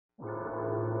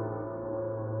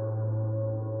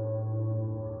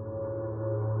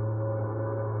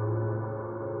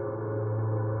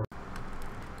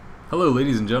Hello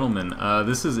ladies and gentlemen,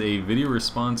 this is a video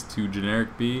response to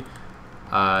GenerikB.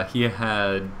 He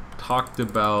had talked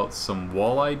about some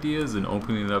wall ideas and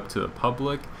opening it up to the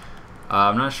public.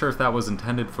 I'm not sure if that was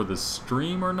intended for the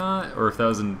stream or not, or if that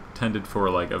was intended for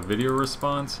like a video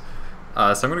response. So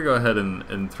I'm going to go ahead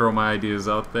and throw my ideas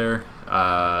out there, and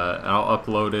I'll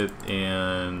upload it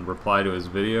and reply to his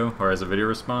video, or as a video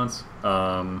response.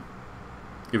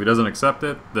 If he doesn't accept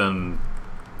it, then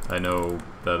I know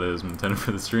that is intended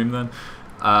for the stream then.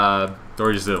 Or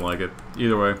he just didn't like it.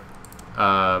 Either way.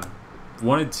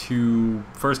 Wanted to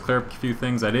first clear up a few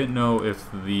things. I didn't know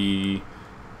if the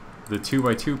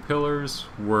 2x2 pillars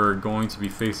were going to be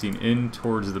facing in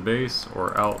towards the base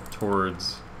or out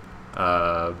towards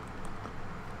outside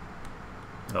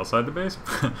the base.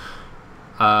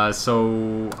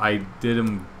 So I did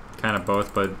them kind of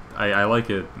both, but I like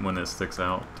it when it sticks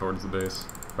out towards the base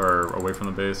or away from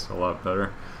the base a lot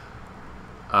better.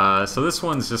 So this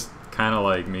one's just kind of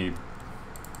like me,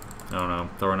 I don't know,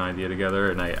 throwing an idea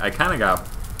together, and I kind of got,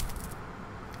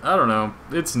 I don't know,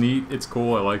 it's neat, it's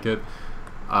cool, I like it,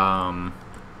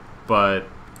 but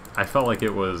I felt like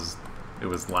it was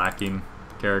lacking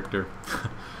character.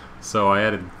 So I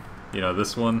added,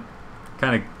 this one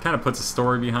kind of puts a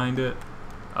story behind it.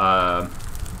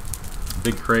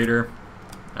 Big crater.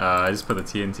 I just put the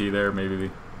TNT there, maybe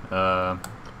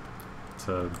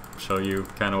to show you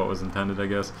kind of what was intended, I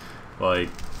guess. Like,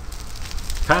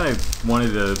 kind of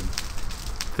wanted to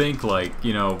think like,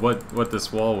 what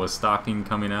this wall was stopping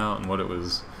coming out and what it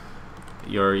was,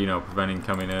 preventing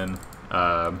coming in.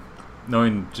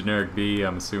 Knowing GenerikB,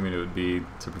 I'm assuming it would be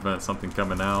to prevent something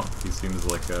coming out. He seems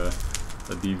like a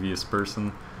devious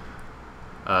person.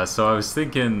 So I was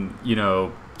thinking,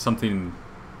 something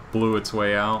blew its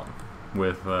way out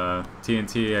with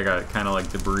TNT. I got kind of like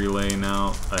debris laying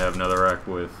out. I have another wreck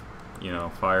with,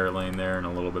 fire laying there and a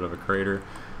little bit of a crater.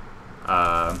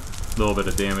 A little bit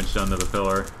of damage done to the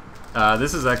pillar.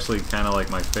 This is actually kind of like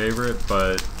my favorite,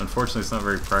 but unfortunately it's not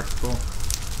very practical.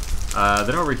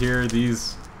 Then over here,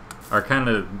 these are kind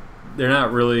of, they're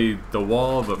not really the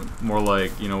wall, but more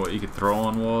like, what you could throw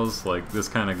on walls. Like, this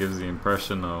kind of gives the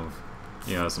impression of,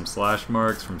 some slash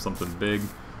marks from something big.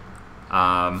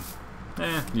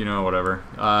 Whatever.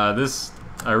 This,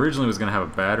 I originally was going to have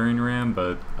a battering ram,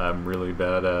 but I'm really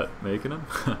bad at making them.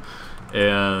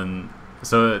 And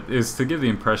so it is to give the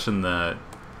impression that,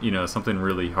 something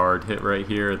really hard hit right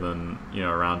here, then,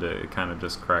 around it, it kind of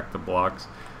just cracked the blocks.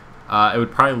 It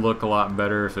would probably look a lot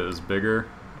better if it was bigger,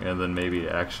 and then maybe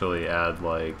actually add,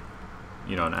 like,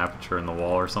 an aperture in the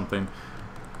wall or something.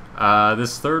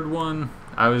 This third one,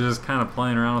 I was just kind of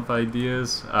playing around with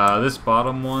ideas. This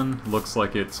bottom one looks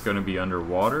like it's going to be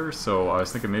underwater, so I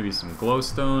was thinking maybe some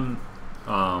glowstone.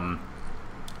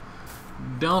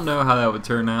 Don't know how that would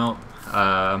turn out.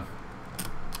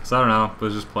 So I don't know, I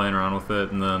was just playing around with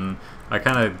it, and then I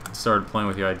kind of started playing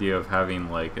with the idea of having,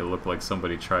 like, it look like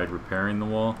somebody tried repairing the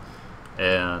wall,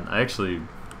 and I actually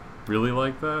really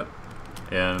like that.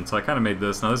 And so I kind of made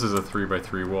this. Now this is a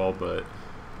 3x3 wall, but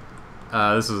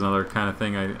this is another kind of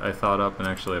thing I thought up, and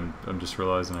actually I'm just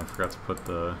realizing I forgot to put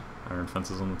the iron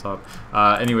fences on the top.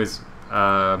 Anyways, so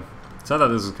I thought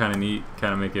this was kind of neat,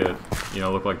 kind of make it,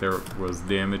 look like there was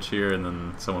damage here, and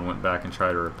then someone went back and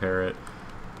tried to repair it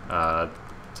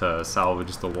to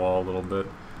salvage the wall a little bit.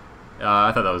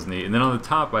 I thought that was neat. And then on the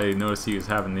top, I noticed he was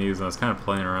having these, and I was kind of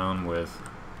playing around with,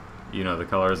 the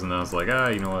colors, and then I was like,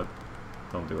 you know what,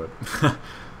 don't do it.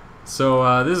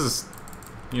 So this is,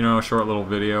 a short little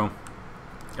video.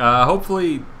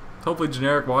 Hopefully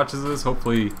Generik watches this.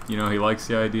 Hopefully, he likes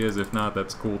the ideas. If not,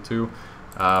 that's cool too.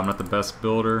 I'm not the best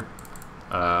builder,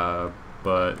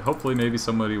 but hopefully maybe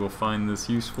somebody will find this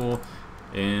useful,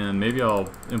 and maybe I'll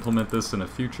implement this in a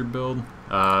future build.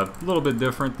 A little bit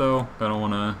different though. I don't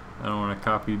wanna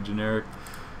copy Generik.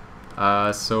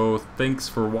 So thanks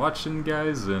for watching,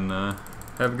 guys, and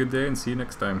have a good day, and see you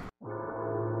next time.